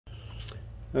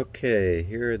Okay,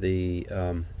 here are the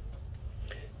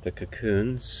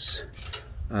cocoons,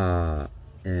 and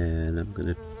I'm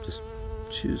going to just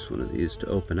choose one of these to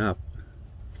open up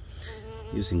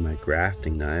using my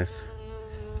grafting knife.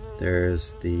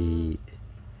 There's the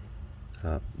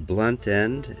blunt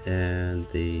end and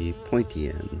the pointy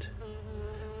end.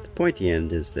 The pointy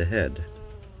end is the head.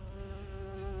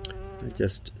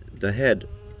 The head,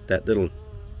 that little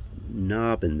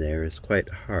knob in there is quite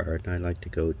hard, and I like to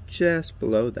go just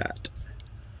below that.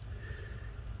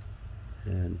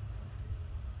 And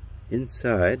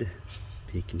inside,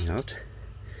 peeking out,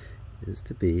 is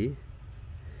the bee.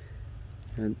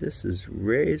 And this is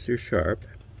razor sharp.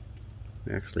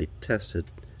 We actually tested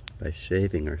by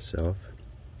shaving ourselves.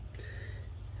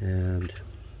 And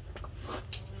I'll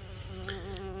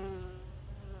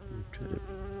try to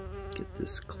get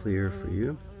this clear for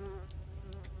you.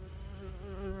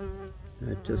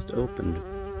 I've just opened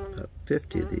about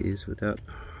 50 of these without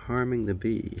harming the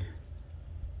bee.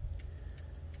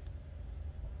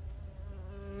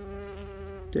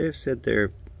 Dave said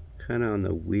they're kind of on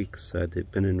the weak side. They've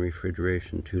been in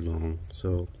refrigeration too long,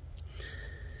 so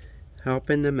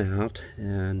helping them out,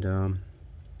 and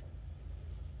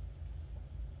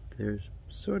they're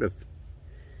sort of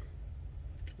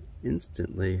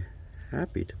instantly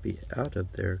happy to be out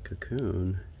of their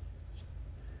cocoon.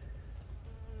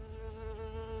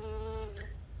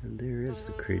 And there is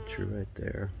the creature right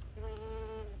there.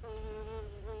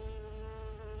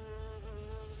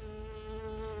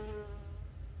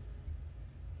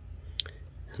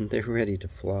 And they're ready to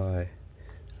fly.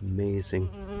 Amazing.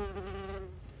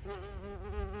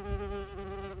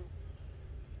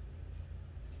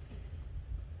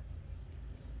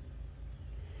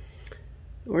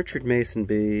 Orchard mason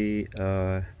bee,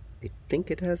 I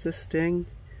think it has a sting,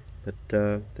 but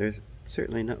they're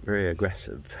certainly not very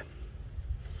aggressive.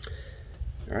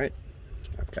 Alright,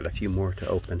 I've got a few more to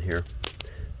open here.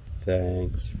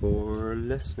 Thanks for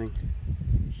listening.